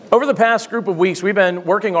Over the past group of weeks, we've been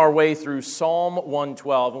working our way through Psalm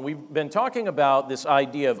 112, and we've been talking about this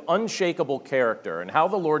idea of unshakable character and how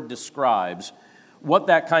the Lord describes what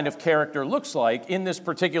that kind of character looks like in this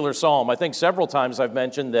particular psalm. I think several times I've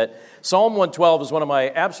mentioned that Psalm 112 is one of my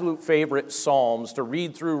absolute favorite psalms to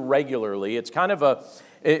read through regularly. It's kind of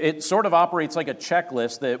it sort of operates like a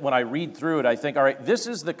checklist that when I read through it, I think, all right, this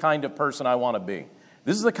is the kind of person I want to be.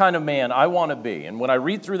 This is the kind of man I want to be. And when I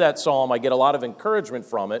read through that psalm, I get a lot of encouragement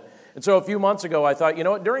from it. And so a few months ago, I thought, you know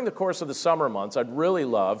what, during the course of the summer months, I'd really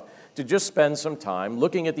love to just spend some time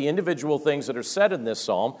looking at the individual things that are said in this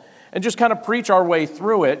psalm and just kind of preach our way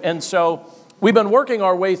through it. And so we've been working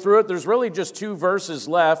our way through it. There's really just 2 verses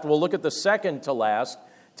left. We'll look at the second to last.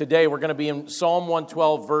 Today, we're going to be in Psalm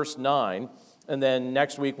 112, verse 9. And then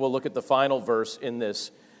next week, we'll look at the final verse in this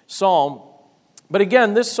psalm. But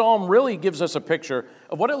again, this psalm really gives us a picture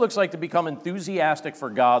of what it looks like to become enthusiastic for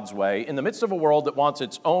God's way in the midst of a world that wants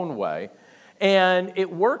its own way. And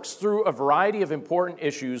it works through a variety of important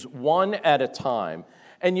issues, one at a time.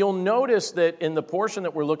 And you'll notice that in the portion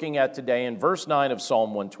that we're looking at today, in verse 9 of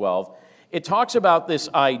Psalm 112, it talks about this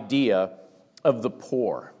idea of the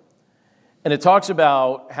poor. And it talks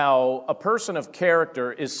about how a person of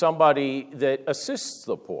character is somebody that assists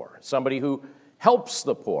the poor, somebody who helps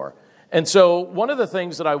the poor. And so one of the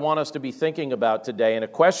things that I want us to be thinking about today, and a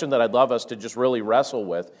question that I'd love us to just really wrestle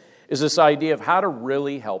with, is this idea of how to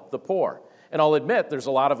really help the poor. And I'll admit there's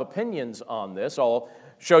a lot of opinions on this. I'll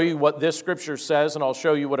show you what this scripture says, and I'll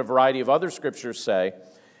show you what a variety of other scriptures say.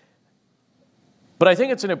 But I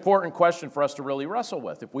think it's an important question for us to really wrestle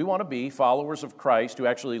with. If we want to be followers of Christ who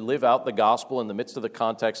actually live out the gospel in the midst of the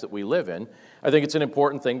context that we live in, I think it's an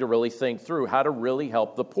important thing to really think through how to really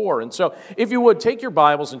help the poor. And so if you would, take your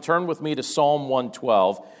Bibles and turn with me to Psalm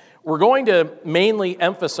 112. We're going to mainly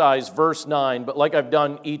emphasize verse 9, but like I've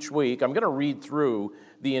done each week, I'm going to read through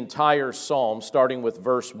the entire psalm, starting with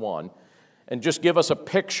verse 1, and just give us a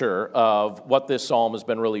picture of what this psalm has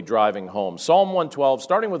been really driving home. Psalm 112,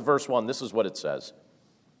 starting with verse 1, this is what it says.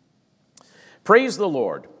 Praise the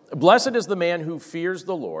Lord. Blessed is the man who fears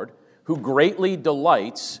the Lord, who greatly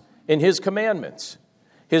delights in his commandments.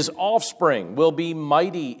 His offspring will be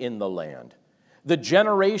mighty in the land. The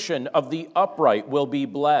generation of the upright will be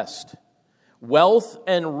blessed. Wealth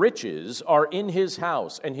and riches are in his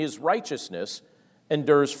house, and his righteousness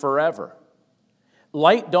endures forever.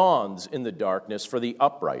 Light dawns in the darkness for the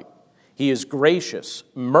upright. He is gracious,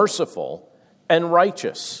 merciful, and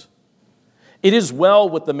righteous. It is well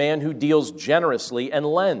with the man who deals generously and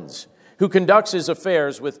lends, who conducts his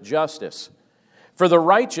affairs with justice. For the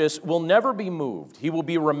righteous will never be moved. He will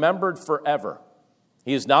be remembered forever.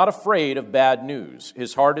 He is not afraid of bad news.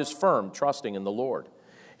 His heart is firm, trusting in the Lord.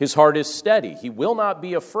 His heart is steady. He will not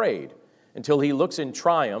be afraid until he looks in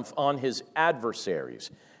triumph on his adversaries.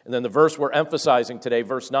 And then the verse we're emphasizing today,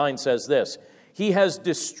 verse 9, says this: He has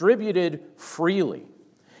distributed freely.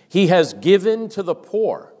 He has given to the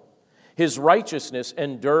poor. His righteousness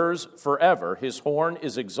endures forever. His horn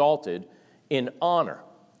is exalted in honor.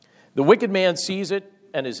 The wicked man sees it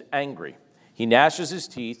and is angry. He gnashes his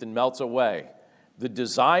teeth and melts away. The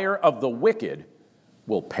desire of the wicked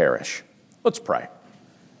will perish. Let's pray.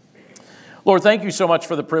 Lord, thank you so much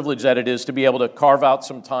for the privilege that it is to be able to carve out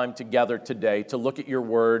some time together today to look at your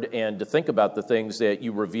word and to think about the things that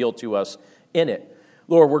you reveal to us in it.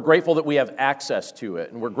 Lord, we're grateful that we have access to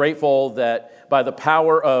it, and we're grateful that by the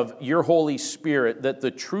power of your Holy Spirit that the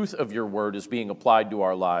truth of your word is being applied to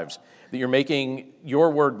our lives, that you're making your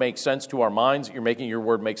word make sense to our minds, that you're making your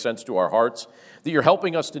word make sense to our hearts, that you're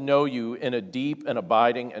helping us to know you in a deep and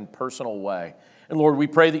abiding and personal way. And Lord, we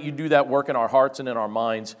pray that you do that work in our hearts and in our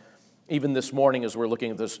minds. Even this morning as we're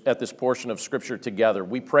looking at this portion of Scripture together,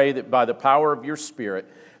 we pray that by the power of your Spirit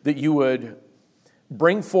that you would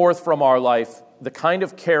bring forth from our life the kind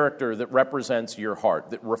of character that represents your heart,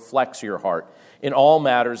 that reflects your heart in all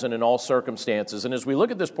matters and in all circumstances. And as we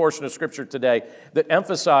look at this portion of Scripture today that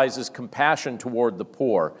emphasizes compassion toward the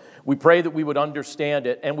poor, we pray that we would understand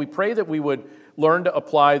it, and we pray that we would learn to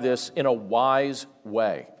apply this in a wise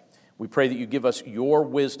way. We pray that you give us your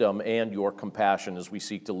wisdom and your compassion as we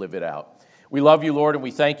seek to live it out. We love you, Lord, and we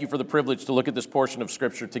thank you for the privilege to look at this portion of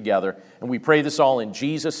Scripture together. And we pray this all in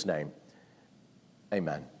Jesus' name.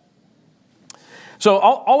 Amen. So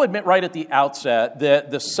I'll admit right at the outset that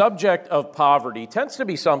the subject of poverty tends to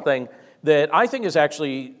be something that I think is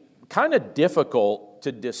actually kind of difficult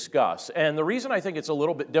to discuss. And the reason I think it's a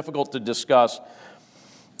little bit difficult to discuss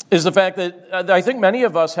is the fact that I think many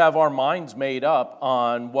of us have our minds made up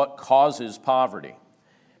on what causes poverty.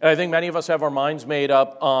 And I think many of us have our minds made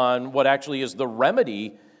up on what actually is the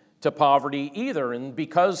remedy to poverty either. And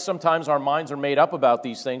because sometimes our minds are made up about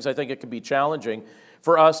these things, I think it can be challenging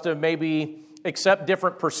for us to maybe accept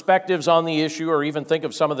different perspectives on the issue or even think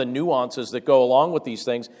of some of the nuances that go along with these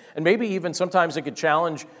things. And maybe even sometimes it could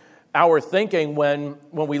challenge our thinking when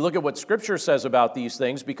we look at what Scripture says about these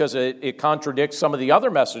things, because it contradicts some of the other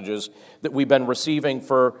messages that we've been receiving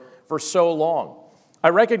for so long. I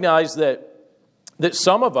recognize that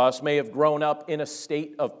some of us may have grown up in a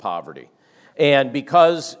state of poverty. And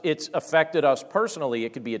because it's affected us personally,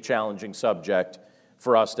 it could be a challenging subject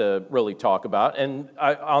for us to really talk about. And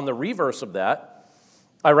on the reverse of that,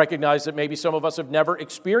 I recognize that maybe some of us have never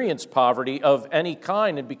experienced poverty of any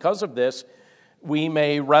kind, and because of this, we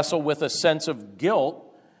may wrestle with a sense of guilt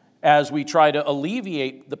as we try to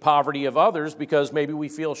alleviate the poverty of others because maybe we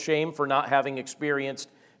feel shame for not having experienced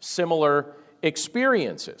similar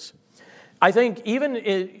experiences. I think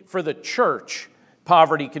even for the church,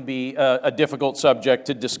 poverty can be a difficult subject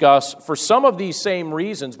to discuss for some of these same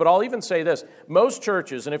reasons, but I'll even say this. Most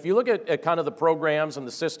churches, and if you look at kind of the programs and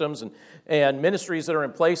the systems and ministries that are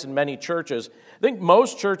in place in many churches, I think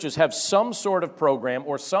most churches have some sort of program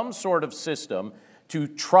or some sort of system to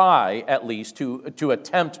try, at least, to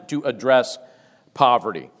attempt to address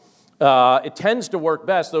poverty. It tends to work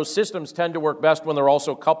best. Those systems tend to work best when they're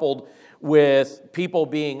also coupled with people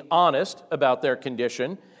being honest about their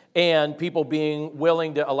condition and people being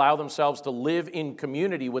willing to allow themselves to live in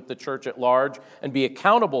community with the church at large and be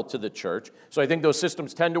accountable to the church. So I think those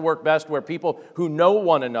systems tend to work best where people who know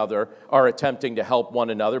one another are attempting to help one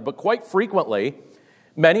another. But quite frequently,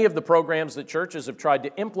 many of the programs that churches have tried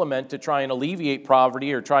to implement to try and alleviate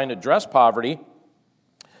poverty or try and address poverty,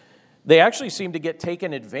 they actually seem to get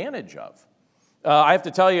taken advantage of. I have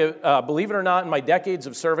to tell you, believe it or not, in my decades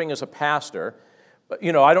of serving as a pastor,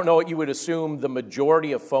 I don't know what you would assume the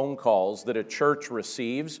majority of phone calls that a church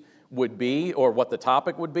receives would be or what the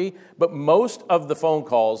topic would be, but most of the phone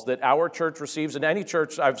calls that our church receives, in any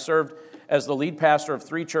church I've served as the lead pastor of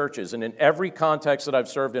 3 churches, and in every context that I've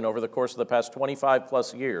served in over the course of the past 25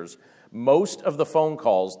 plus years, most of the phone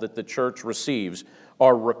calls that the church receives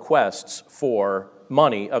are requests for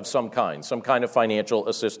money of some kind of financial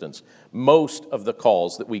assistance. Most of the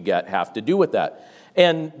calls that we get have to do with that.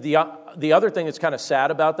 And the other thing that's kind of sad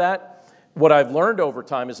about that, what I've learned over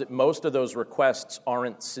time is that most of those requests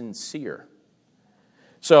aren't sincere.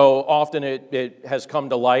 So often it has come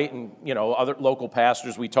to light, and other local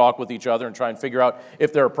pastors, we talk with each other and try and figure out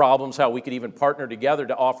if there are problems, how we could even partner together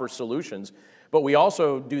to offer solutions. But we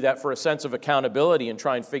also do that for a sense of accountability and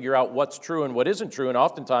try and figure out what's true and what isn't true. And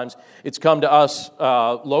oftentimes it's come to us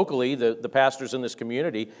locally, the pastors in this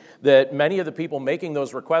community, that many of the people making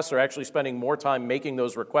those requests are actually spending more time making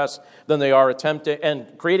those requests than they are attempting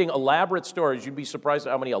and creating elaborate stories. You'd be surprised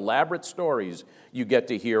at how many elaborate stories you get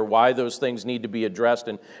to hear why those things need to be addressed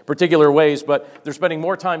in particular ways. But they're spending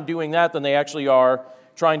more time doing that than they actually are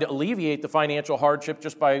trying to alleviate the financial hardship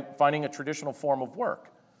just by finding a traditional form of work.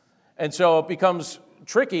 And so it becomes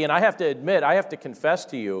tricky, and I have to confess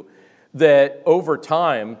to you that over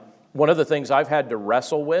time, one of the things I've had to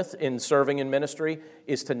wrestle with in serving in ministry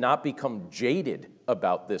is to not become jaded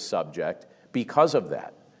about this subject because of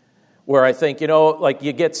that. Where I think,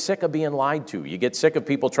 you get sick of being lied to. You get sick of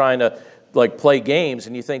people trying to play games,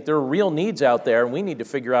 and you think there are real needs out there, and we need to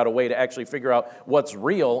figure out a way to actually figure out what's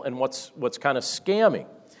real and what's kind of scamming.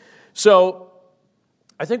 So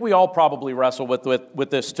I think we all probably wrestle with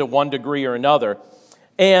this to one degree or another.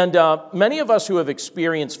 And many of us who have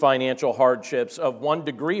experienced financial hardships of one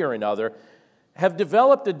degree or another have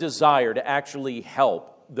developed a desire to actually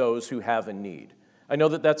help those who have a need. I know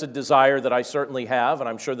that that's a desire that I certainly have, and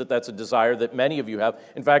I'm sure that that's a desire that many of you have.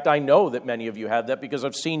 In fact, I know that many of you have that because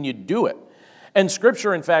I've seen you do it. And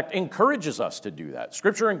Scripture, in fact, encourages us to do that.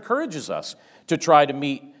 Scripture encourages us to try to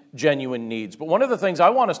meet genuine needs. But one of the things I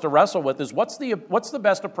want us to wrestle with is what's the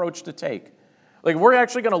best approach to take? We're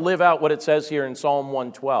actually going to live out what it says here in Psalm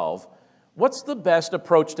 112. What's the best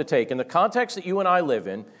approach to take? In the context that you and I live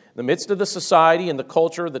in the midst of the society and the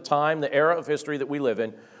culture, the time, the era of history that we live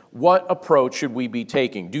in, what approach should we be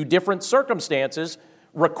taking? Do different circumstances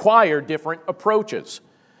require different approaches?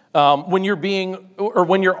 When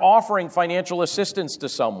you're offering financial assistance to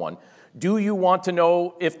someone, do you want to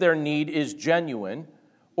know if their need is genuine?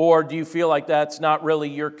 Or do you feel like that's not really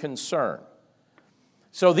your concern?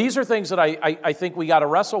 So these are things that I think we got to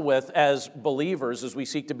wrestle with as believers as we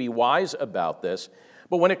seek to be wise about this.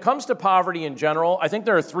 But when it comes to poverty in general, I think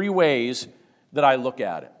there are 3 ways that I look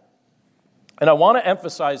at it. And I want to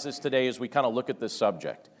emphasize this today as we kind of look at this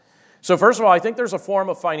subject. So first of all, I think there's a form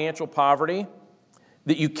of financial poverty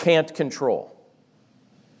that you can't control.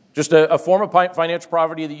 Just a form of financial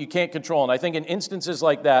poverty that you can't control. And I think in instances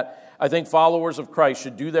like that, I think followers of Christ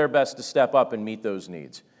should do their best to step up and meet those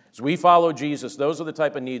needs. As we follow Jesus, those are the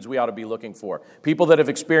type of needs we ought to be looking for. People that have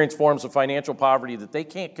experienced forms of financial poverty that they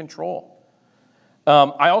can't control.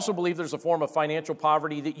 I also believe there's a form of financial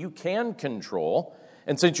poverty that you can control.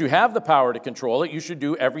 And since you have the power to control it, you should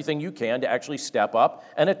do everything you can to actually step up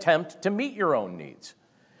and attempt to meet your own needs.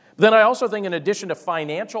 Then I also think in addition to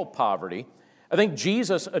financial poverty, I think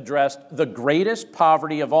Jesus addressed the greatest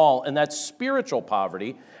poverty of all, and that's spiritual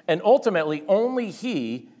poverty, and ultimately only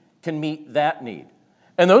He can meet that need.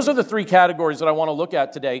 And those are the three categories that I want to look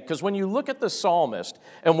at today, because when you look at the psalmist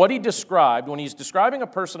and what he described, when he's describing a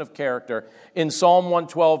person of character in Psalm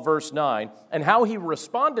 112, verse 9, and how he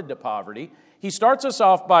responded to poverty, he starts us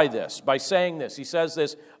off by saying this. He says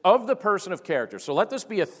this, of the person of character. So let this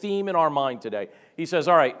be a theme in our mind today. He says,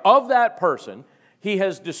 all right, of that person, he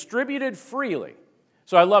has distributed freely.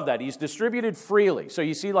 So I love that. He's distributed freely. So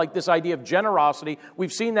you see like this idea of generosity.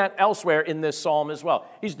 We've seen that elsewhere in this psalm as well.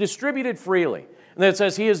 He's distributed freely. And then it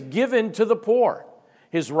says he is given to the poor.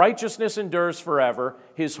 His righteousness endures forever.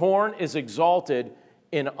 His horn is exalted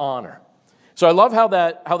in honor. So I love how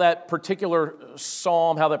that particular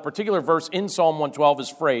psalm, how that particular verse in Psalm 112 is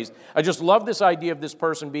phrased. I just love this idea of this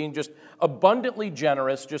person being just abundantly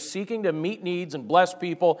generous, just seeking to meet needs and bless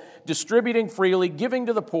people, distributing freely, giving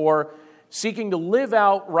to the poor, seeking to live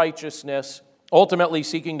out righteousness, ultimately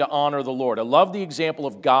seeking to honor the Lord. I love the example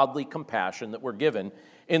of godly compassion that we're given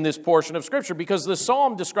in this portion of Scripture, because the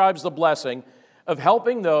psalm describes the blessing of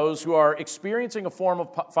helping those who are experiencing a form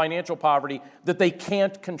of financial poverty that they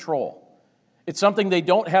can't control. It's something they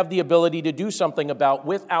don't have the ability to do something about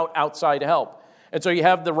without outside help. And so you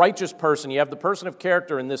have the righteous person, you have the person of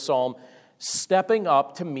character in this psalm stepping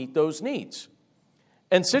up to meet those needs.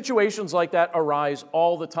 And situations like that arise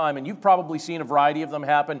all the time, and you've probably seen a variety of them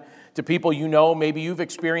happen to people you know. Maybe you've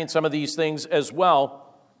experienced some of these things as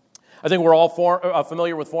well. I think we're all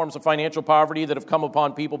familiar with forms of financial poverty that have come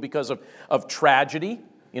upon people because of tragedy,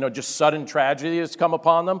 just sudden tragedy that's come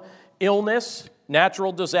upon them, illness,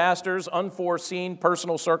 natural disasters, unforeseen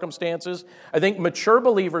personal circumstances. I think mature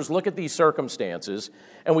believers look at these circumstances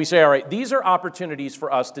and we say, all right, these are opportunities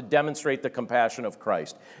for us to demonstrate the compassion of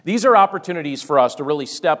Christ. These are opportunities for us to really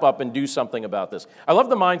step up and do something about this. I love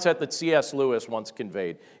the mindset that C.S. Lewis once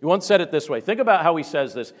conveyed. He once said it this way. Think about how he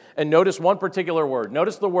says this, and notice one particular word.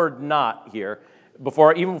 Notice the word not here,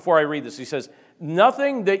 even before I read this. He says,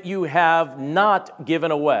 nothing that you have not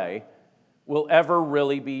given away will ever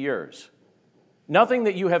really be yours. Nothing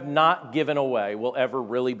that you have not given away will ever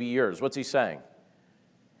really be yours. What's he saying?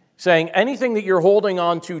 Saying anything that you're holding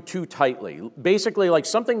on to too tightly, basically like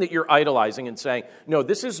something that you're idolizing and saying, no,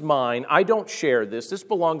 this is mine, I don't share this, this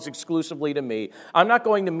belongs exclusively to me, I'm not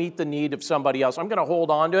going to meet the need of somebody else, I'm going to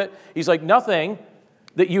hold on to it. He's like, nothing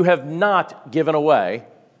that you have not given away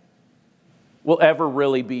will ever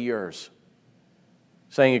really be yours.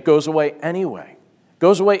 Saying it goes away anyway.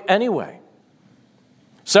 Goes away anyway.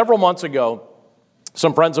 Several months ago,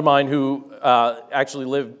 some friends of mine who actually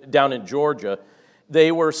live down in Georgia, they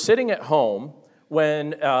were sitting at home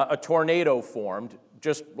when a tornado formed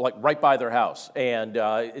just like right by their house. And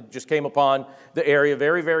it just came upon the area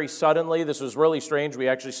very, very suddenly. This was really strange. We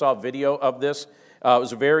actually saw video of this. It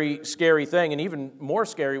was a very scary thing. And even more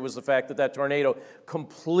scary was the fact that that tornado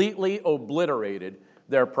completely obliterated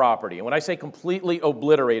their property. And when I say completely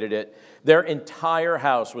obliterated it, their entire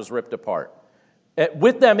house was ripped apart.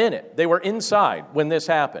 With them in it. They were inside when this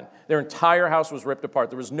happened. Their entire house was ripped apart.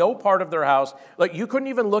 There was no part of their house. Like, you couldn't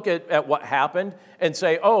even look at what happened and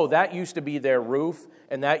say, oh, that used to be their roof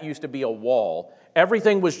and that used to be a wall.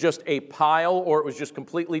 Everything was just a pile, or it was just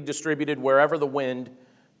completely distributed wherever the wind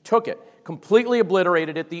took it. Completely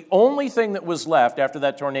obliterated it. The only thing that was left after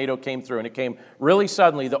that tornado came through, and it came really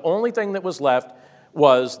suddenly, the only thing that was left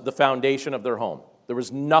was the foundation of their home. There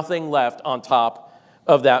was nothing left on top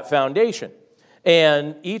of that foundation.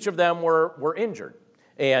 And each of them were injured.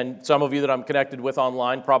 And some of you that I'm connected with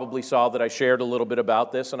online probably saw that I shared a little bit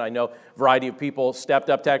about this, and I know a variety of people stepped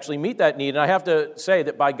up to actually meet that need. And I have to say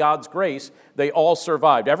that by God's grace, they all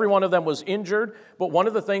survived. Every one of them was injured, but one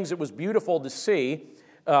of the things that was beautiful to see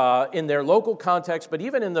in their local context, but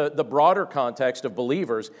even in the broader context of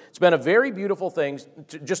believers, it's been a very beautiful thing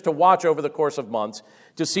just to watch over the course of months,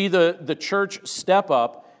 to see the church step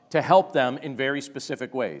up to help them in very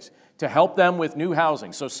specific ways, to help them with new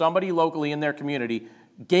housing. So somebody locally in their community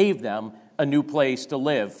gave them a new place to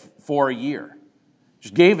live for a year.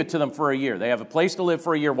 Just gave it to them for a year. They have a place to live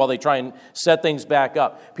for a year while they try and set things back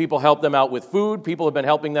up. People help them out with food. People have been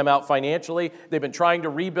helping them out financially. They've been trying to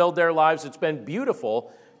rebuild their lives. It's been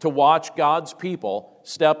beautiful to watch God's people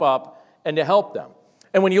step up and to help them.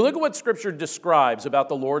 And when you look at what Scripture describes about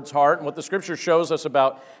the Lord's heart and what the Scripture shows us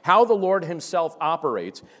about how the Lord himself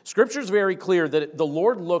operates, Scripture is very clear that the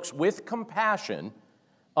Lord looks with compassion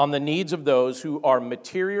on the needs of those who are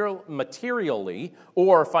materially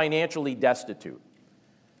or financially destitute.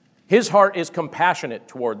 His heart is compassionate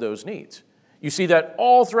toward those needs. You see that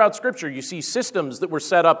all throughout Scripture. You see systems that were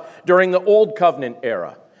set up during the Old Covenant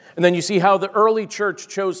era. And then you see how the early church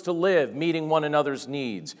chose to live, meeting one another's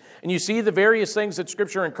needs. And you see the various things that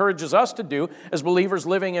Scripture encourages us to do as believers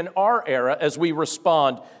living in our era as we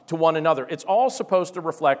respond to one another. It's all supposed to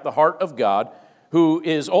reflect the heart of God, who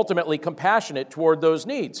is ultimately compassionate toward those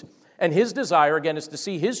needs. And his desire, again, is to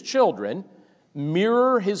see his children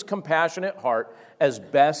mirror his compassionate heart as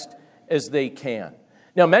best as they can.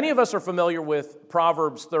 Now, many of us are familiar with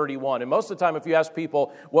Proverbs 31, and most of the time if you ask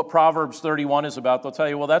people what Proverbs 31 is about, they'll tell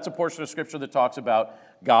you, well, that's a portion of Scripture that talks about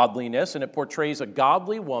godliness, and it portrays a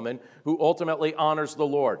godly woman who ultimately honors the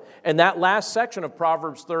Lord. And that last section of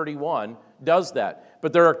Proverbs 31 does that.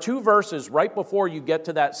 But there are two verses right before you get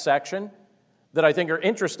to that section that I think are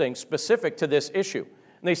interesting, specific to this issue.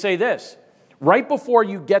 And they say this, right before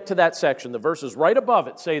you get to that section, the verses right above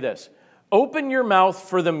it say this, "Open your mouth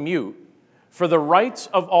for the mute, for the rights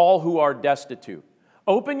of all who are destitute.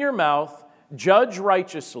 Open your mouth, judge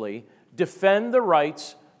righteously, defend the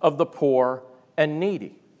rights of the poor and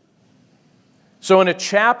needy." So in a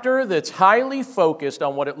chapter that's highly focused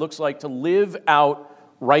on what it looks like to live out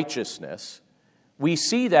righteousness, we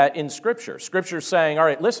see that in Scripture. Scripture's saying, all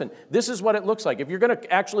right, listen, this is what it looks like. If you're going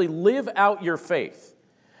to actually live out your faith,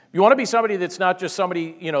 you want to be somebody that's not just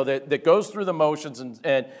somebody, that goes through the motions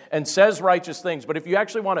and says righteous things, but if you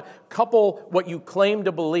actually want to couple what you claim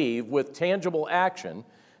to believe with tangible action,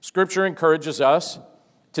 Scripture encourages us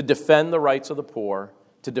to defend the rights of the poor,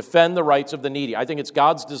 to defend the rights of the needy. I think it's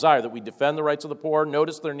God's desire that we defend the rights of the poor,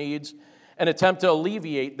 notice their needs, and attempt to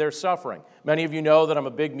alleviate their suffering. Many of you know that I'm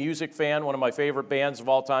a big music fan, one of my favorite bands of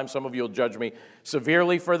all time. Some of you will judge me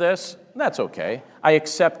severely for this. That's okay. I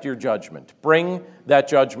accept your judgment. Bring that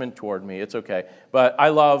judgment toward me. It's okay. But I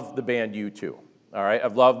love the band U2. All right?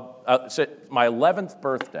 I've loved my 11th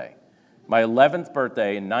birthday. My 11th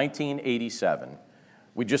birthday in 1987.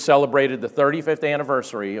 We just celebrated the 35th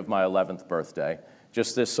anniversary of my 11th birthday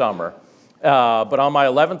just this summer. But on my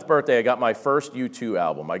 11th birthday, I got my first U2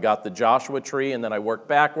 album. I got the Joshua Tree, and then I worked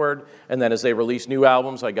backward. And then as they released new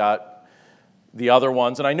albums, I got the other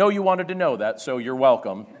ones. And I know you wanted to know that, so you're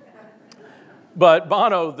welcome. But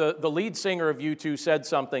Bono, the lead singer of U2, said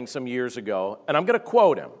something some years ago, and I'm going to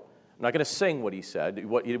quote him. I'm not going to sing what he said.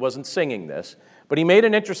 He wasn't singing this. But he made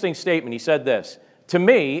an interesting statement. He said this, "To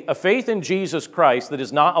me, a faith in Jesus Christ that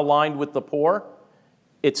is not aligned with the poor,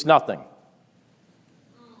 it's nothing.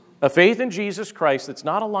 A faith in Jesus Christ that's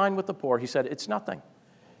not aligned with the poor," he said, "it's nothing."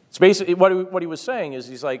 It's basically what he was saying is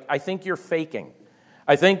he's like, I think you're faking.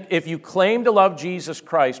 I think if you claim to love Jesus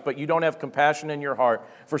Christ, but you don't have compassion in your heart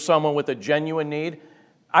for someone with a genuine need,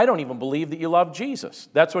 I don't even believe that you love Jesus.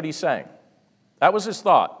 That's what he's saying. That was his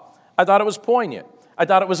thought. I thought it was poignant. I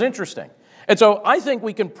thought it was interesting. And so I think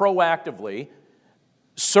we can proactively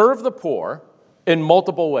serve the poor in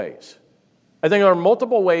multiple ways. I think there are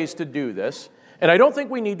multiple ways to do this. And I don't think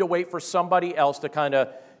we need to wait for somebody else to kind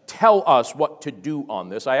of tell us what to do on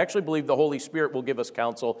this. I actually believe the Holy Spirit will give us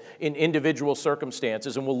counsel in individual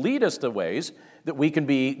circumstances and will lead us to ways that we can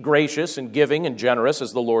be gracious and giving and generous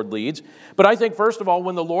as the Lord leads. But I think, first of all,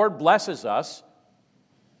 when the Lord blesses us,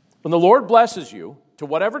 when the Lord blesses you, to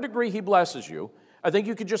whatever degree he blesses you, I think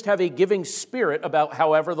you could just have a giving spirit about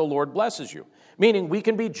however the Lord blesses you. Meaning we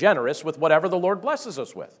can be generous with whatever the Lord blesses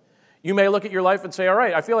us with. You may look at your life and say, all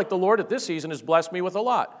right, I feel like the Lord at this season has blessed me with a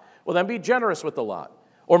lot. Well, then be generous with the lot.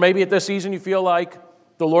 Or maybe at this season you feel like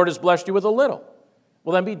the Lord has blessed you with a little.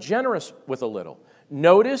 Well, then be generous with a little.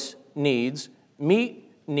 Notice needs,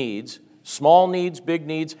 meet needs, small needs, big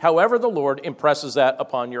needs, however the Lord impresses that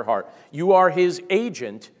upon your heart. You are his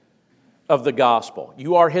agent of the gospel.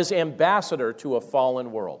 You are his ambassador to a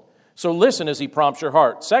fallen world. So listen as he prompts your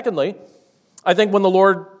heart. Secondly, I think when the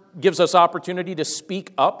Lord gives us opportunity to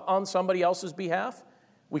speak up on somebody else's behalf,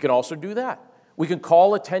 we can also do that. We can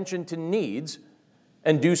call attention to needs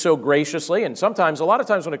and do so graciously. And sometimes, a lot of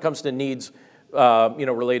times when it comes to needs,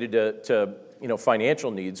 related to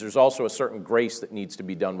financial needs, there's also a certain grace that needs to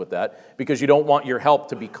be done with that because you don't want your help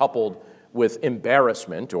to be coupled with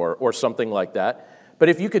embarrassment or something like that. But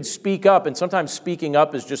if you could speak up, and sometimes speaking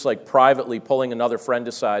up is just like privately pulling another friend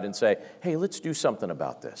aside and say, hey, let's do something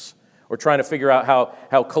about this. Or trying to figure out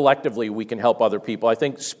how collectively we can help other people. I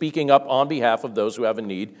think speaking up on behalf of those who have a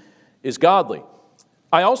need is godly.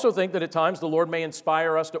 I also think that at times the Lord may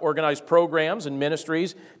inspire us to organize programs and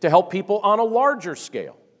ministries to help people on a larger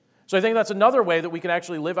scale. So I think that's another way that we can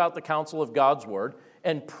actually live out the counsel of God's Word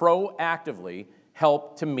and proactively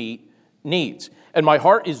help to meet needs. And my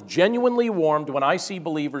heart is genuinely warmed when I see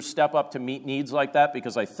believers step up to meet needs like that,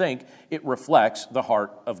 because I think it reflects the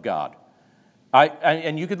heart of God.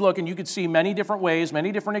 And you could look and you could see many different ways,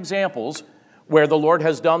 many different examples where the Lord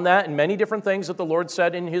has done that, and many different things that the Lord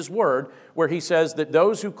said in His Word, where He says that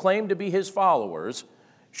those who claim to be His followers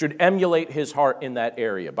should emulate His heart in that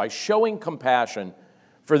area by showing compassion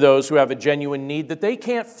for those who have a genuine need that they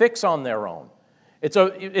can't fix on their own. It's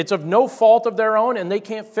of no fault of their own, and they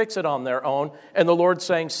can't fix it on their own. And the Lord's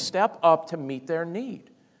saying, step up to meet their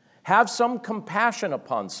need. Have some compassion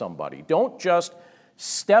upon somebody. Don't just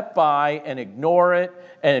step by and ignore it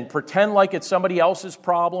and pretend like it's somebody else's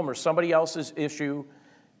problem or somebody else's issue.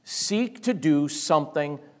 Seek to do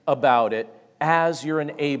something about it as you're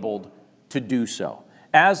enabled to do so,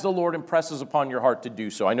 as the Lord impresses upon your heart to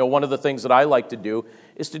do so. I know one of the things that I like to do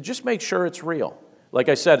is to just make sure it's real. Like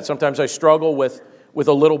I said, sometimes I struggle with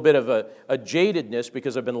a little bit of a jadedness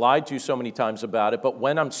because I've been lied to so many times about it, but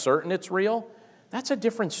when I'm certain it's real, that's a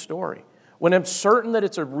different story. When I'm certain that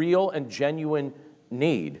it's a real and genuine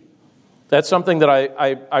need, that's something that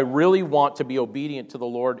I really want to be obedient to the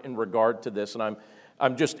Lord in regard to this, and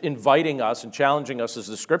I'm just inviting us and challenging us, as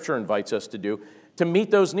the Scripture invites us to do, to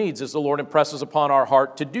meet those needs as the Lord impresses upon our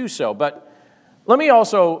heart to do so. But let me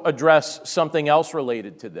also address something else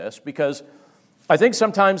related to this, because I think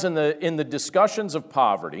sometimes in the discussions of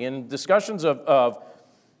poverty and discussions of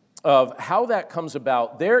how that comes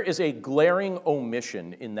about, there is a glaring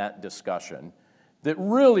omission in that discussion that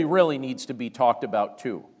really, really needs to be talked about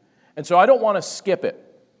too. And so I don't want to skip it,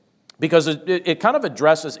 because it kind of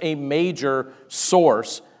addresses a major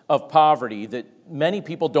source of poverty that many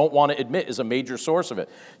people don't want to admit is a major source of it.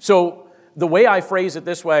 So the way I phrase it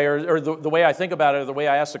this way, or the way I think about it, or the way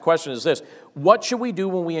I ask the question is this: what should we do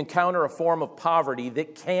when we encounter a form of poverty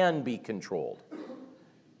that can be controlled?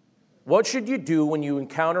 What should you do when you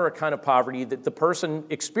encounter a kind of poverty that the person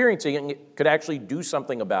experiencing it could actually do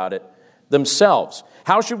something about it themselves?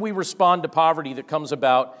 How should we respond to poverty that comes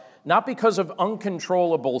about not because of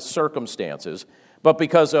uncontrollable circumstances, but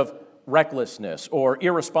because of recklessness or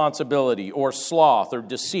irresponsibility or sloth or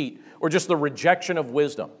deceit or just the rejection of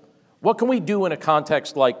wisdom? What can we do in a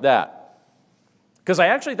context like that? Because I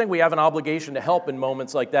actually think we have an obligation to help in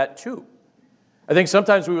moments like that too. I think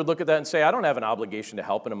sometimes we would look at that and say, I don't have an obligation to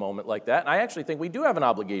help in a moment like that. And I actually think we do have an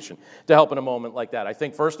obligation to help in a moment like that. I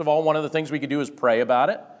think, first of all, one of the things we could do is pray about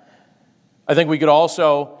it. I think we could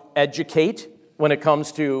also educate when it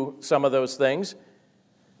comes to some of those things.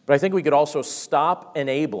 But I think we could also stop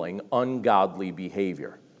enabling ungodly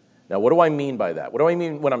behavior. Now, what do I mean by that? What do I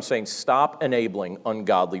mean when I'm saying stop enabling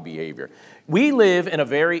ungodly behavior? We live in a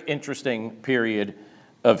very interesting period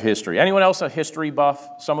of history. Anyone else a history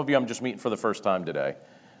buff? Some of you I'm just meeting for the first time today.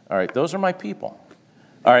 All right, those are my people.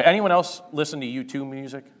 All right, anyone else listen to U2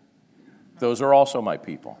 music? Those are also my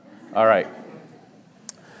people. All right.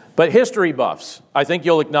 But history buffs, I think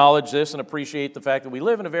you'll acknowledge this and appreciate the fact that we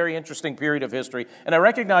live in a very interesting period of history. And I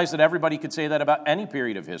recognize that everybody could say that about any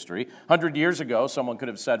period of history. 100 years ago, someone could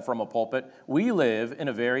have said from a pulpit, we live in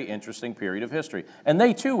a very interesting period of history. And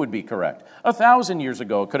they too would be correct. 1,000 years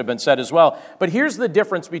ago, it could have been said as well. But here's the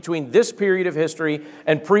difference between this period of history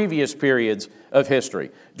and previous periods of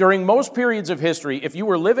history. During most periods of history, if you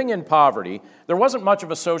were living in poverty, there wasn't much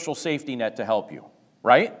of a social safety net to help you,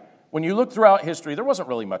 right? When you look throughout history, there wasn't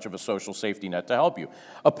really much of a social safety net to help you.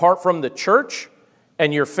 Apart from the church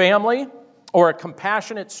and your family or a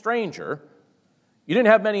compassionate stranger, you didn't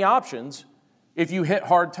have many options if you hit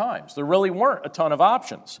hard times. There really weren't a ton of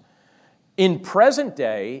options. In present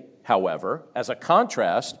day, however, as a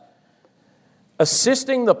contrast,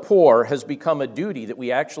 assisting the poor has become a duty that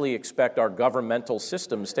we actually expect our governmental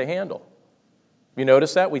systems to handle. You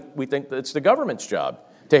notice that? We think that it's the government's job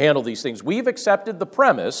to handle these things. We've accepted the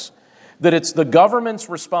premise that it's the government's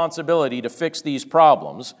responsibility to fix these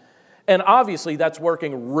problems, and obviously that's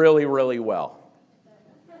working really, really well.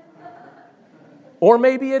 Or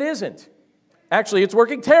maybe it isn't. Actually, it's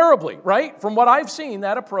working terribly, right? From what I've seen,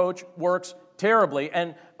 that approach works terribly.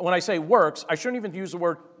 And when I say works, I shouldn't even use the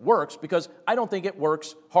word works, because I don't think it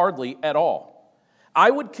works hardly at all.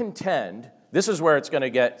 I would contend, this is where it's going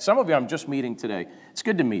to get, some of you I'm just meeting today. It's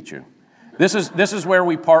good to meet you. This is where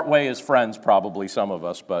we part way as friends, probably some of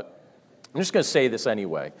us, but I'm just going to say this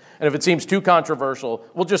anyway. And if it seems too controversial,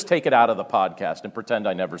 we'll just take it out of the podcast and pretend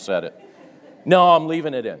I never said it. No, I'm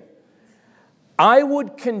leaving it in. I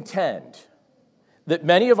would contend that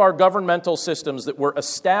many of our governmental systems that were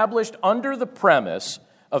established under the premise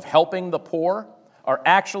of helping the poor are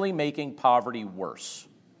actually making poverty worse.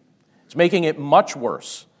 It's making it much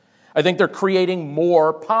worse. I think they're creating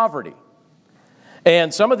more poverty.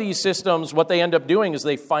 And some of these systems, what they end up doing is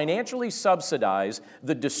they financially subsidize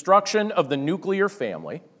the destruction of the nuclear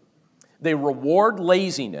family, they reward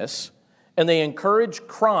laziness, and they encourage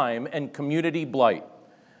crime and community blight.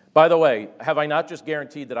 By the way, have I not just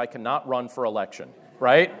guaranteed that I cannot run for election,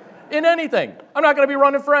 right? In anything. I'm not going to be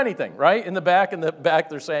running for anything, right? In the back,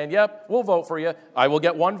 they're saying, yep, we'll vote for you. I will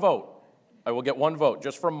get one vote. I will get one vote,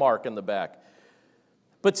 just from Mark in the back.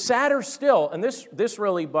 But sadder still, and this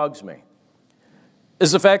really bugs me,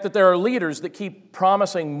 is the fact that there are leaders that keep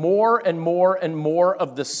promising more and more and more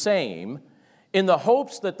of the same in the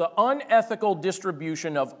hopes that the unethical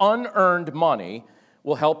distribution of unearned money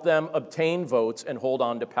will help them obtain votes and hold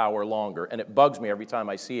on to power longer. And it bugs me every time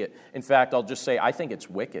I see it. In fact, I'll just say I think it's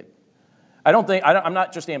wicked. I'm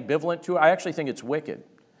not just ambivalent to it. I actually think it's wicked.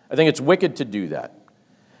 I think it's wicked to do that.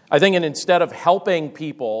 I think instead of helping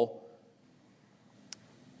people,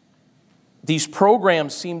 these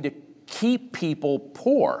programs seem to keep people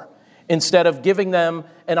poor instead of giving them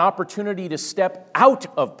an opportunity to step out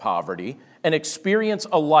of poverty and experience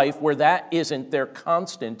a life where that isn't their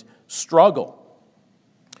constant struggle.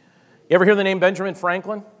 You ever hear the name Benjamin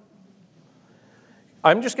Franklin?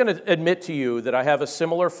 I'm just going to admit to you that I have a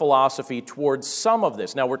similar philosophy towards some of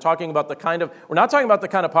this. Now, we're not talking about the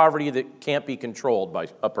kind of poverty that can't be controlled by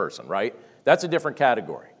a person, right? That's a different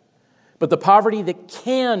category. But the poverty that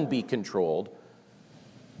can be controlled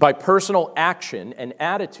by personal action and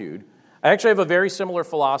attitude, I actually have a very similar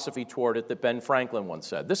philosophy toward it that Ben Franklin once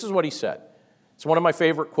said. This is what he said. It's one of my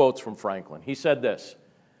favorite quotes from Franklin. He said this: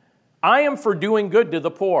 "I am for doing good to the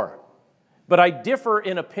poor, but I differ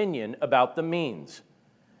in opinion about the means.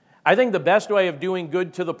 I think the best way of doing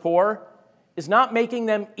good to the poor is not making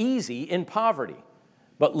them easy in poverty,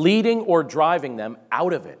 but leading or driving them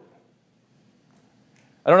out of it."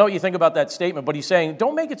 I don't know what you think about that statement, but he's saying,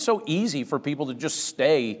 don't make it so easy for people to just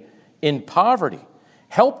stay in poverty.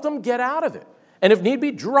 Help them get out of it. And if need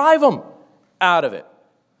be, drive them out of it.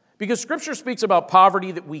 Because Scripture speaks about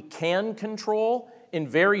poverty that we can control in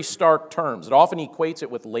very stark terms. It often equates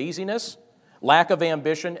it with laziness, lack of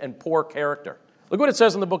ambition, and poor character. Look what it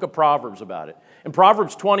says in the book of Proverbs about it. In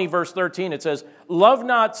Proverbs 20, verse 13, it says, "Love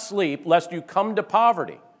not sleep, lest you come to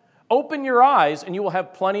poverty. Open your eyes, and you will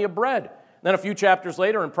have plenty of bread." Then a few chapters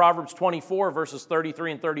later, in Proverbs 24, verses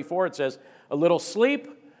 33 and 34, it says, "A little sleep,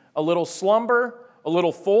 a little slumber, a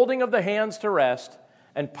little folding of the hands to rest,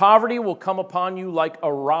 and poverty will come upon you like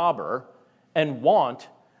a robber, and want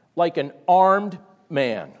like an armed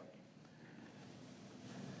man."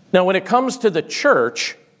 Now, when it comes to the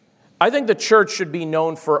church, I think the church should be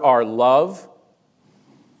known for our love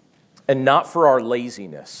and not for our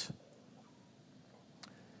laziness.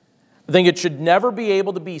 I think it should never be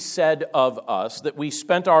able to be said of us that we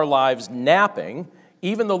spent our lives napping,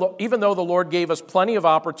 even though the Lord gave us plenty of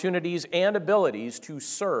opportunities and abilities to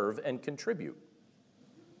serve and contribute.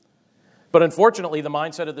 But unfortunately, the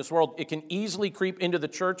mindset of this world, it can easily creep into the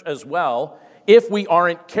church as well if we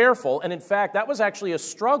aren't careful. And in fact, that was actually a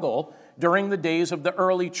struggle during the days of the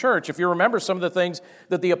early church. If you remember some of the things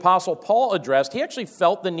that the Apostle Paul addressed, he actually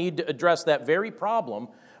felt the need to address that very problem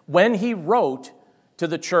when he wrote to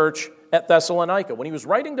the church at Thessalonica. When he was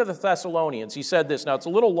writing to the Thessalonians, he said this. Now, it's a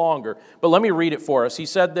little longer, but let me read it for us. He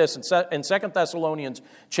said this in 2 Thessalonians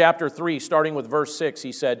chapter 3, starting with verse 6.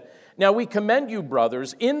 He said, "Now we commend you,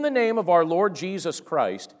 brothers, in the name of our Lord Jesus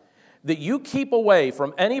Christ, that you keep away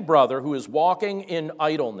from any brother who is walking in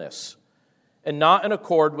idleness and not in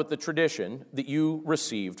accord with the tradition that you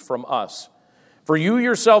received from us. For you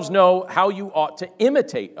yourselves know how you ought to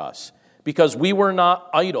imitate us, because we were not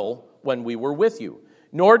idle when we were with you.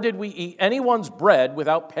 Nor did we eat anyone's bread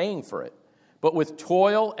without paying for it. But with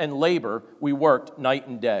toil and labor we worked night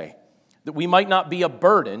and day, that we might not be a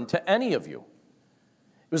burden to any of you.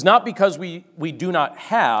 It was not because we do not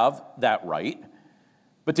have that right,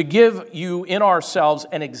 but to give you in ourselves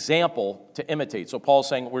an example to imitate." So Paul's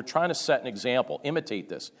saying we're trying to set an example, imitate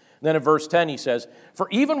this. And then in verse 10 he says, "For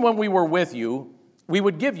even when we were with you, we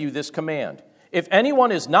would give you this command. If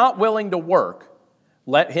anyone is not willing to work,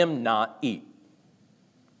 let him not eat."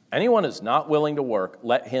 Anyone is not willing to work,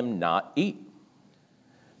 let him not eat.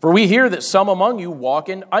 "For we hear that some among you walk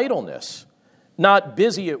in idleness, not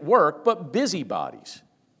busy at work, but busybodies.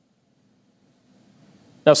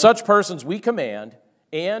 Now such persons we command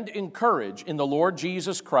and encourage in the Lord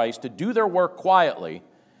Jesus Christ to do their work quietly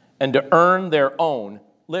and to earn their own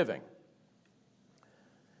living."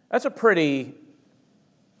 That's a pretty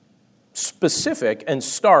specific and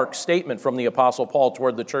stark statement from the Apostle Paul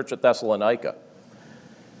toward the church at Thessalonica.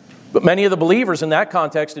 But many of the believers in that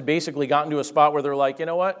context had basically gotten to a spot where they're like, you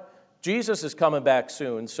know what? Jesus is coming back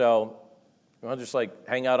soon, so I'll just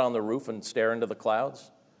hang out on the roof and stare into the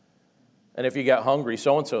clouds. And if you get hungry,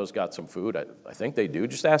 so-and-so's got some food. I think they do.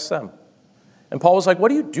 Just ask them. And Paul was like, what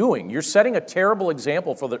are you doing? You're setting a terrible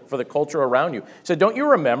example for the culture around you. He said, don't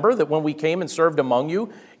you remember that when we came and served among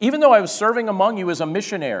you, even though I was serving among you as a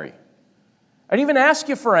missionary, I didn't even ask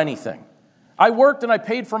you for anything. I worked and I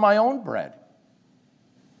paid for my own bread.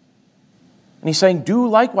 And he's saying, do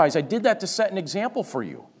likewise. I did that to set an example for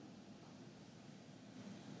you.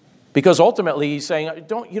 Because ultimately, he's saying,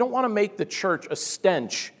 you don't want to make the church a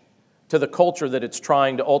stench to the culture that it's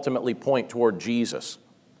trying to ultimately point toward Jesus.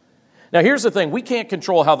 Now, here's the thing. We can't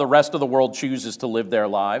control how the rest of the world chooses to live their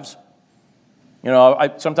lives.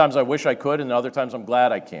 Sometimes I wish I could, and other times I'm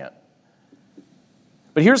glad I can't.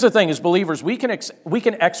 But here's the thing. As believers, we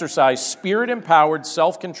can exercise spirit-empowered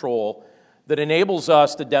self-control that enables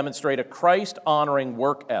us to demonstrate a Christ-honoring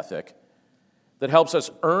work ethic that helps us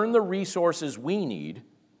earn the resources we need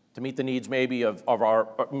to meet the needs maybe of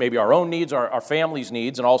our own needs, our family's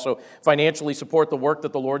needs, and also financially support the work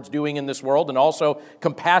that the Lord's doing in this world, and also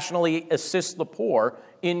compassionately assist the poor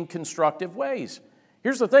in constructive ways.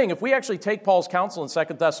 Here's the thing. If we actually take Paul's counsel in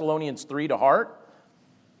 2 Thessalonians 3 to heart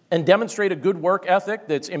and demonstrate a good work ethic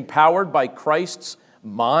that's empowered by Christ's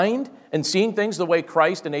mind and seeing things the way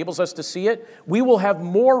Christ enables us to see it, we will have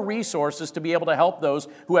more resources to be able to help those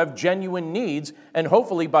who have genuine needs, and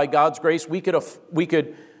hopefully by God's grace we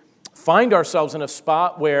could find ourselves in a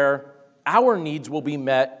spot where our needs will be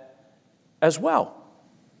met as well.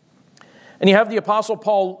 And you have the Apostle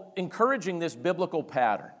Paul encouraging this biblical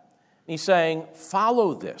pattern. He's saying,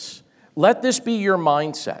 follow this. Let this be your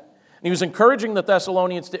mindset. And he was encouraging the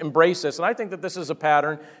Thessalonians to embrace this. And I think that this is a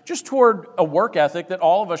pattern just toward a work ethic that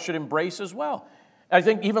all of us should embrace as well. I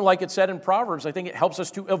think even like it said in Proverbs, I think it helps us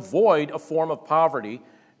to avoid a form of poverty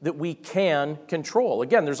that we can control.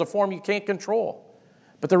 Again, there's a form you can't control.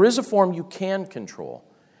 But there is a form you can control.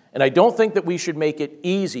 And I don't think that we should make it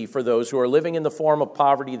easy for those who are living in the form of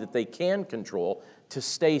poverty that they can control to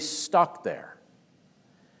stay stuck there.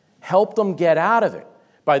 Help them get out of it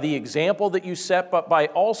by the example that you set, but by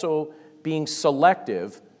also being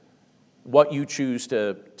selective what you choose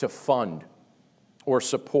to fund or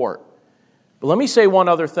support. But let me say one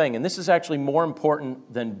other thing, and this is actually more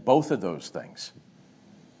important than both of those things.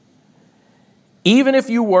 Even if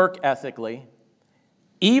you work ethically,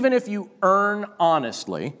 even if you earn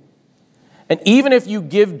honestly, and even if you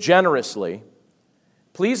give generously,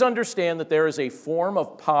 please understand that there is a form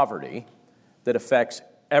of poverty that affects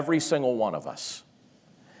every single one of us.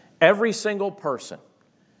 Every single person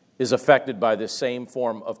is affected by this same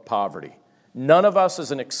form of poverty. None of us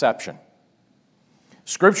is an exception.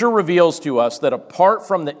 Scripture reveals to us that apart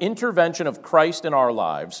from the intervention of Christ in our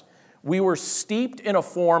lives, we were steeped in a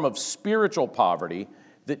form of spiritual poverty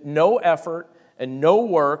that no effort and no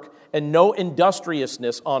work and no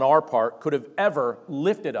industriousness on our part could have ever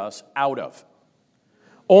lifted us out of.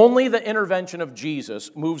 Only the intervention of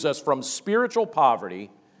Jesus moves us from spiritual poverty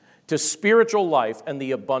to spiritual life and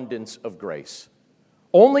the abundance of grace.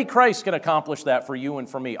 Only Christ can accomplish that for you and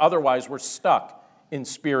for me. Otherwise, we're stuck in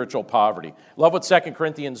spiritual poverty. Love what 2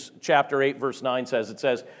 Corinthians chapter 8, verse 9 says. It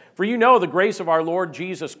says, "For you know the grace of our Lord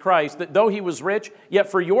Jesus Christ, that though he was rich, yet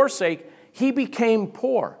for your sake he became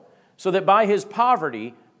poor, so that by his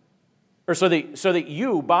poverty, or so that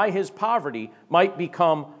you, by his poverty, might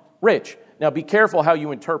become rich." Now, be careful how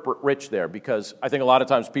you interpret rich there, because I think a lot of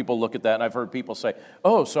times people look at that, and I've heard people say,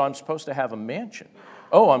 oh, so I'm supposed to have a mansion.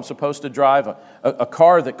 Oh, I'm supposed to drive a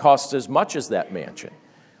car that costs as much as that mansion.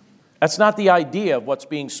 That's not the idea of what's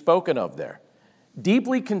being spoken of there.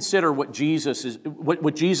 Deeply consider what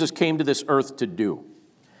Jesus came to this earth to do.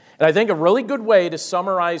 And I think a really good way to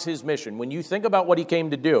summarize his mission, when you think about what he came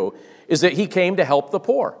to do, is that he came to help the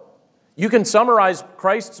poor. You can summarize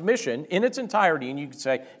Christ's mission in its entirety, and you can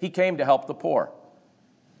say, he came to help the poor.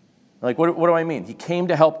 Like, what do I mean? He came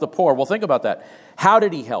to help the poor. Well, think about that. How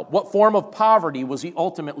did he help? What form of poverty was he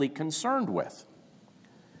ultimately concerned with?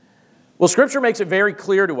 Well, Scripture makes it very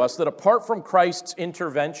clear to us that apart from Christ's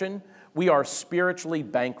intervention, we are spiritually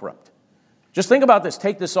bankrupt. Just think about this.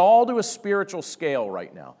 Take this all to a spiritual scale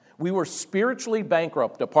right now. We were spiritually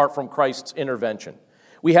bankrupt apart from Christ's intervention.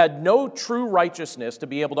 We had no true righteousness to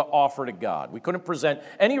be able to offer to God. We couldn't present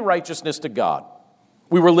any righteousness to God.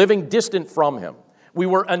 We were living distant from him. We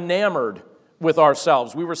were enamored with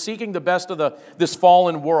ourselves. We were seeking the best of this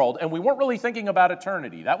fallen world, and we weren't really thinking about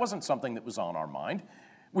eternity. That wasn't something that was on our mind.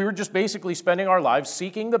 We were just basically spending our lives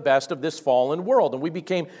seeking the best of this fallen world. And we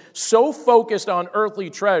became so focused on earthly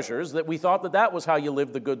treasures that we thought that that was how you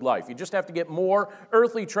live the good life. You just have to get more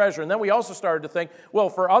earthly treasure. And then we also started to think, well,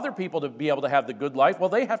 for other people to be able to have the good life, well,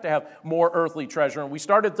 they have to have more earthly treasure. And we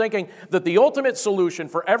started thinking that the ultimate solution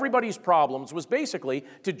for everybody's problems was basically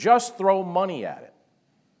to just throw money at it,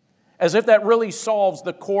 as if that really solves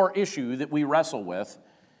the core issue that we wrestle with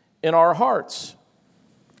in our hearts.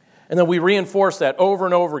 And then we reinforce that over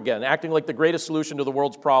and over again, acting like the greatest solution to the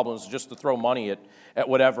world's problems is just to throw money at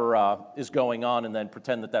whatever is going on and then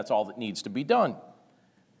pretend that that's all that needs to be done.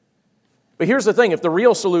 But here's the thing, if the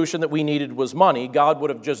real solution that we needed was money, God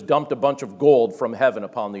would have just dumped a bunch of gold from heaven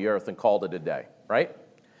upon the earth and called it a day, right?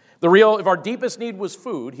 If our deepest need was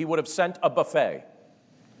food, he would have sent a buffet.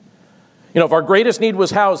 If our greatest need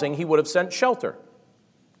was housing, he would have sent shelter.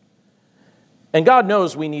 And God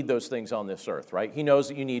knows we need those things on this earth, right? He knows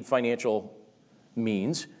that you need financial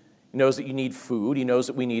means. He knows that you need food. He knows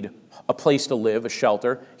that we need a place to live, a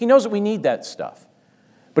shelter. He knows that we need that stuff.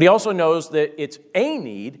 But he also knows that it's a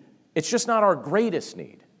need. It's just not our greatest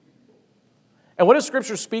need. And what does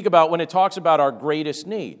Scripture speak about when it talks about our greatest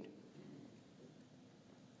need?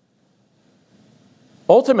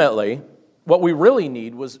 Ultimately, what we really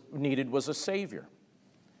needed was a Savior.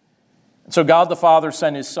 So God the Father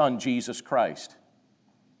sent his Son, Jesus Christ.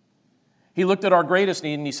 He looked at our greatest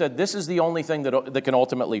need and he said, this is the only thing that can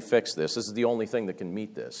ultimately fix this. This is the only thing that can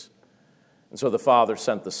meet this. And so the Father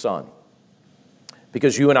sent the Son,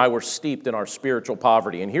 because you and I were steeped in our spiritual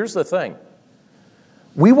poverty. And here's the thing.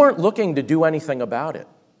 We weren't looking to do anything about it.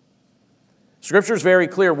 Scripture is very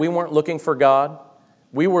clear. We weren't looking for God.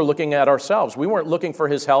 We were looking at ourselves. We weren't looking for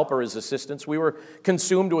his help or his assistance. We were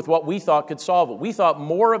consumed with what we thought could solve it. We thought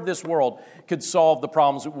more of this world could solve the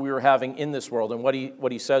problems that we were having in this world. And what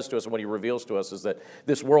he says to us and what he reveals to us is that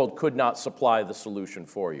this world could not supply the solution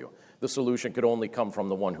for you. The solution could only come from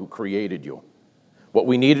the one who created you. What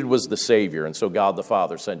we needed was the Savior, and so God the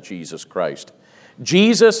Father sent Jesus Christ.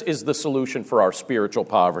 Jesus is the solution for our spiritual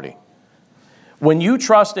poverty. When you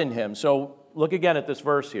trust in him, so look again at this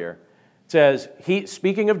verse here. It says,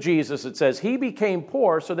 speaking of Jesus, it says, he became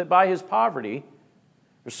poor so that by his poverty,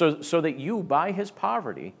 so that you by his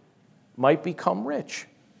poverty might become rich.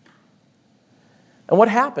 And what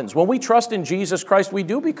happens? When we trust in Jesus Christ, we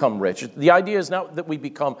do become rich. The idea is not that we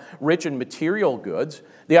become rich in material goods.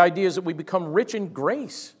 The idea is that we become rich in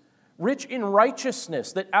grace, rich in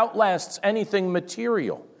righteousness that outlasts anything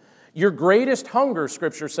material. Your greatest hunger,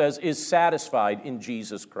 Scripture says, is satisfied in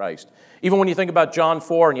Jesus Christ. Even when you think about John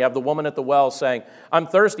 4 and you have the woman at the well saying, I'm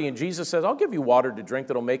thirsty, and Jesus says, I'll give you water to drink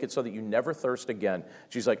that'll make it so that you never thirst again.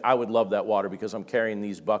 She's like, I would love that water because I'm carrying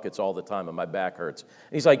these buckets all the time and my back hurts.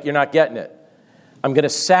 And he's like, you're not getting it. I'm going to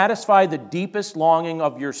satisfy the deepest longing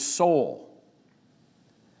of your soul.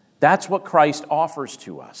 That's what Christ offers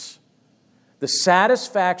to us. The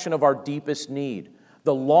satisfaction of our deepest need.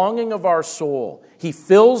 The longing of our soul. He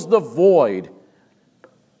fills the void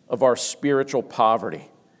of our spiritual poverty.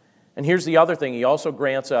 And here's the other thing. He also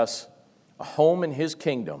grants us a home in his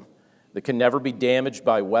kingdom that can never be damaged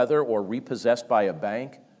by weather or repossessed by a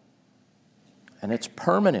bank. And it's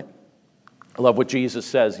permanent. I love what Jesus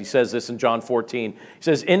says. He says this in John 14. He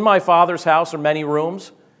says, in my Father's house are many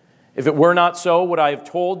rooms. If it were not so, would I have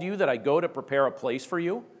told you that I go to prepare a place for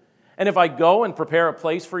you? And if I go and prepare a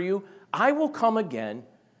place for you, I will come again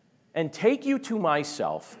and take you to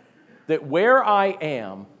myself, that where I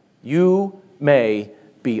am, you may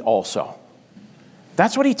be also.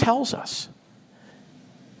 That's what he tells us.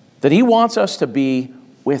 That he wants us to be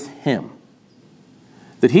with him.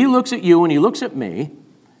 That he looks at you and he looks at me,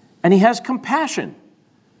 and he has compassion.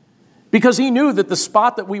 Because he knew that the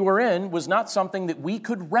spot that we were in was not something that we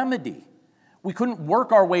could remedy. We couldn't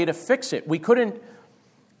work our way to fix it. We couldn't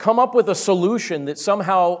come up with a solution that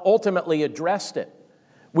somehow ultimately addressed it.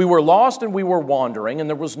 We were lost and we were wandering, and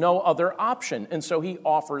there was no other option. And so he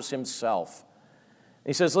offers himself.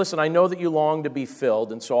 He says, listen, I know that you long to be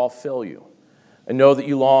filled, and so I'll fill you. I know that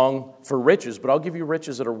you long for riches, but I'll give you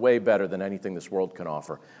riches that are way better than anything this world can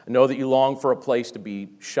offer. I know that you long for a place to be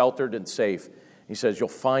sheltered and safe. He says, you'll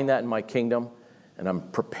find that in my kingdom, and I'm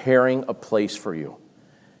preparing a place for you.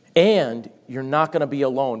 And you're not going to be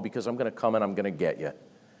alone, because I'm going to come and I'm going to get you.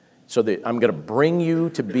 So that I'm going to bring you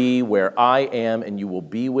to be where I am, and you will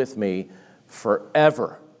be with me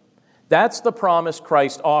forever. That's the promise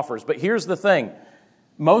Christ offers. But here's the thing.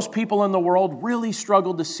 Most people in the world really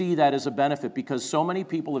struggle to see that as a benefit, because so many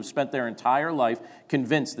people have spent their entire life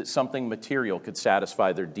convinced that something material could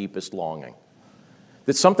satisfy their deepest longing.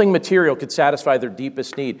 That something material could satisfy their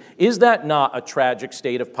deepest need. Is that not a tragic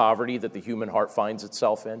state of poverty that the human heart finds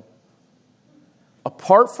itself in? A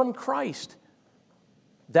apart from Christ,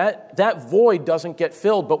 that void doesn't get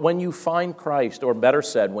filled. But when you find Christ, or better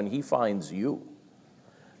said, when he finds you,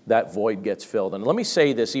 that void gets filled. And let me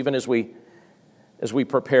say this even as we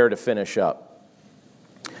prepare to finish up.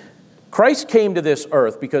 Christ came to this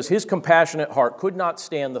earth because his compassionate heart could not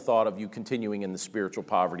stand the thought of you continuing in the spiritual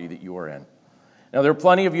poverty that you are in. Now, there are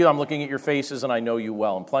plenty of you, I'm looking at your faces and I know you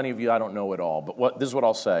well, and plenty of you I don't know at all, but this is what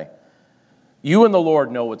I'll say. You and the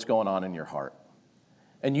Lord know what's going on in your heart.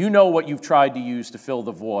 And you know what you've tried to use to fill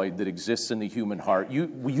the void that exists in the human heart. You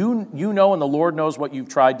know, and the Lord knows what you've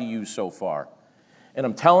tried to use so far. And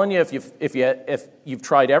I'm telling you, if you've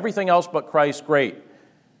tried everything else but Christ, great.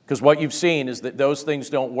 Because what you've seen is that those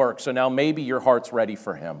things don't work. So now maybe your heart's ready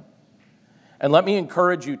for him. And let me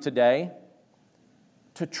encourage you today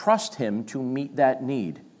to trust him to meet that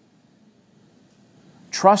need.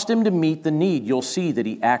 Trust him to meet the need. You'll see that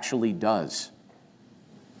he actually does.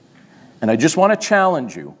 And I just want to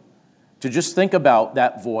challenge you to just think about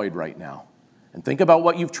that void right now. And think about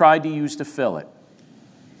what you've tried to use to fill it.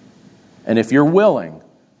 And if you're willing,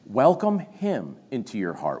 welcome him into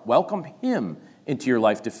your heart. Welcome him into your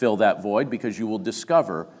life to fill that void, because you will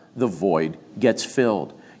discover the void gets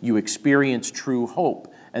filled. You experience true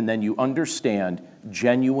hope, and then you understand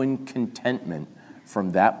genuine contentment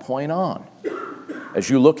from that point on. As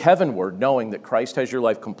you look heavenward, knowing that Christ has your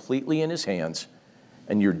life completely in his hands,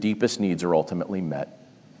 and your deepest needs are ultimately met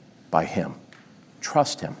by him.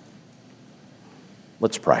 Trust him.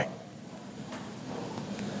 Let's pray.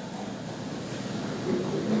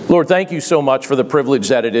 Lord, thank you so much for the privilege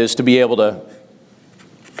that it is to be able to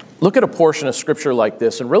look at a portion of Scripture like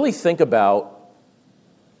this and really think about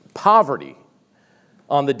poverty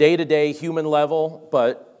on the day-to-day human level,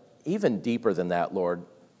 but even deeper than that, Lord,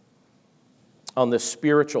 on the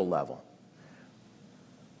spiritual level.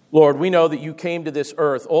 Lord, we know that you came to this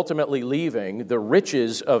earth ultimately leaving the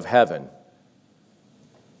riches of heaven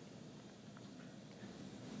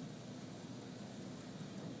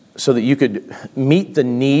so that you could meet the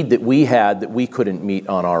need that we had that we couldn't meet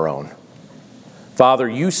on our own. Father,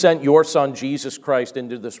 you sent your Son, Jesus Christ,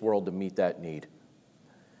 into this world to meet that need.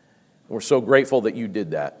 We're so grateful that you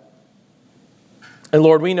did that. And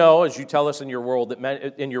Lord, we know, as you tell us in your word,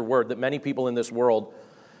 that many people in this world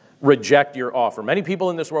reject your offer. Many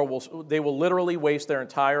people in this world will literally waste their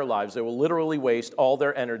entire lives. They will literally waste all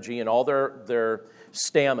their energy and all their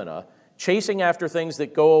stamina chasing after things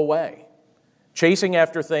that go away, chasing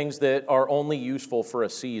after things that are only useful for a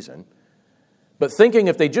season, but thinking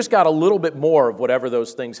if they just got a little bit more of whatever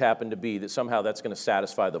those things happen to be, that somehow that's going to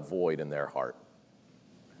satisfy the void in their heart.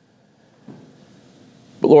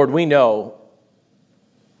 But Lord, we know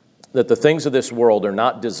that the things of this world are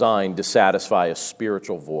not designed to satisfy a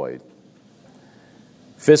spiritual void.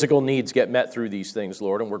 Physical needs get met through these things,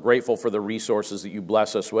 Lord, and we're grateful for the resources that you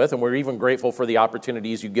bless us with, and we're even grateful for the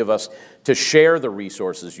opportunities you give us to share the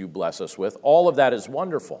resources you bless us with. All of that is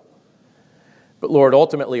wonderful. But Lord,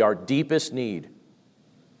 ultimately our deepest need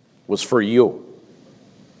was for you.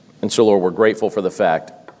 And so, Lord, we're grateful for the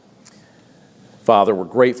fact, Father, we're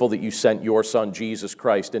grateful that you sent your Son, Jesus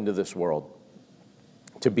Christ, into this world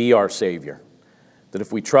to be our Savior. That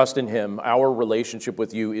if we trust in him, our relationship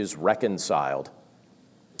with you is reconciled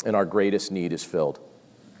and our greatest need is filled.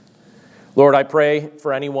 Lord, I pray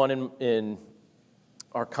for anyone in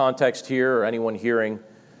our context here or anyone hearing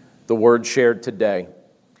the word shared today,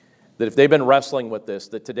 that if they've been wrestling with this,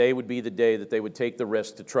 that today would be the day that they would take the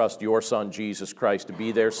risk to trust your Son, Jesus Christ, to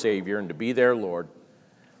be their Savior and to be their Lord,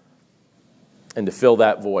 and to fill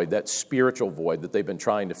that void, that spiritual void that they've been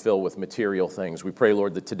trying to fill with material things. We pray,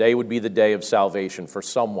 Lord, that today would be the day of salvation for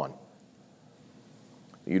someone.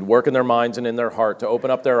 You'd work in their minds and in their heart to open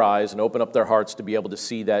up their eyes and open up their hearts to be able to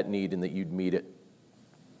see that need, and that you'd meet it.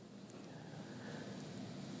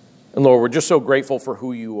 And Lord, we're just so grateful for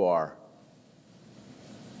who you are.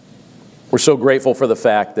 We're so grateful for the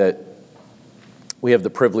fact that we have the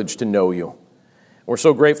privilege to know you. We're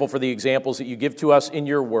so grateful for the examples that you give to us in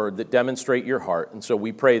your word that demonstrate your heart. And so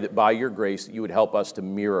we pray that by your grace, that you would help us to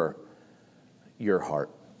mirror your heart.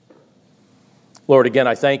 Lord, again,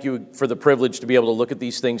 I thank you for the privilege to be able to look at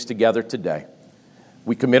these things together today.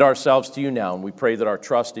 We commit ourselves to you now, and we pray that our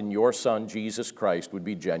trust in your Son, Jesus Christ, would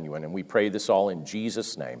be genuine. And we pray this all in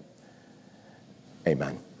Jesus' name.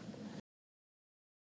 Amen.